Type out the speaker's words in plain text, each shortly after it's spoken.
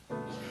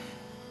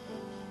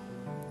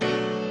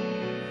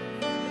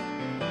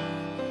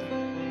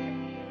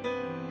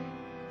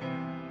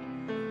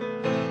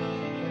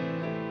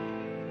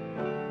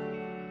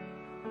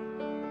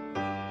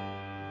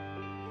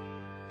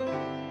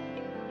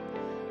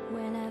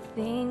When I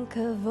think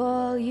of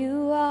all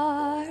you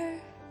are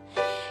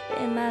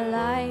in my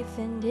life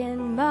and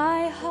in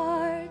my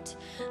heart,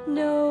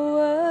 no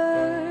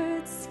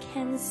words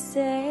can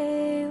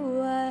say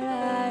what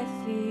I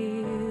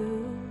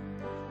feel.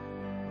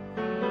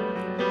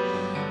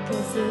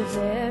 'Cause if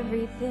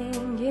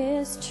everything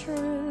is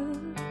true,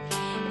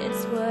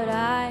 it's what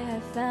I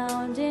have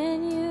found in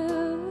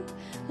you.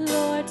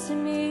 Lord, to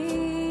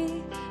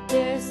me,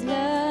 there's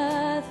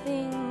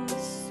nothing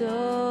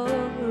so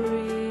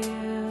real.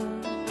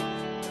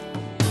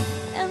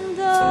 And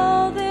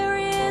though there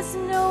is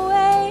no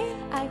way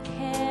I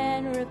can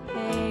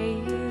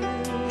repay you,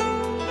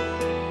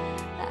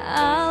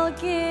 I'll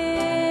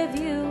give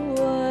you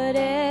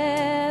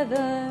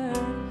whatever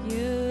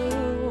you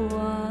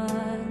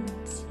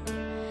want.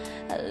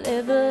 I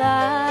live a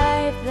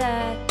life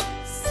that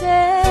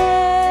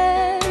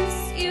says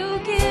you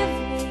give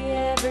me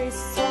every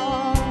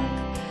song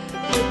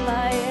with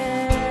my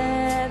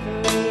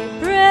every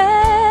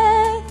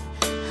breath.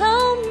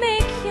 I'll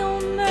make your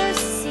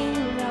mercy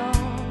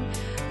known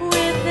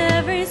with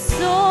every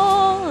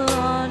soul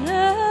on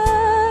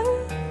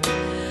earth.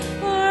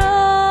 We're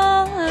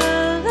all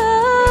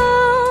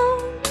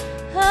alone.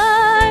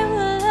 I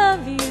will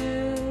love you.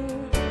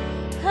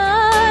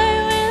 I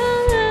will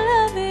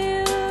love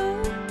you.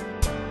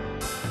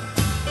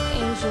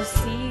 Angels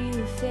see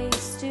you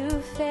face to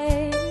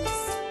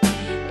face.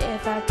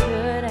 If I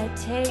could, I'd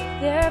take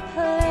their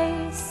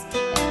place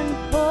and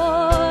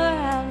pour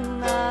out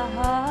my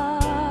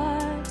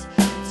heart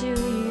to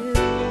you.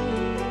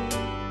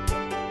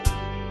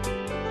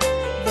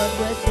 But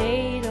what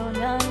they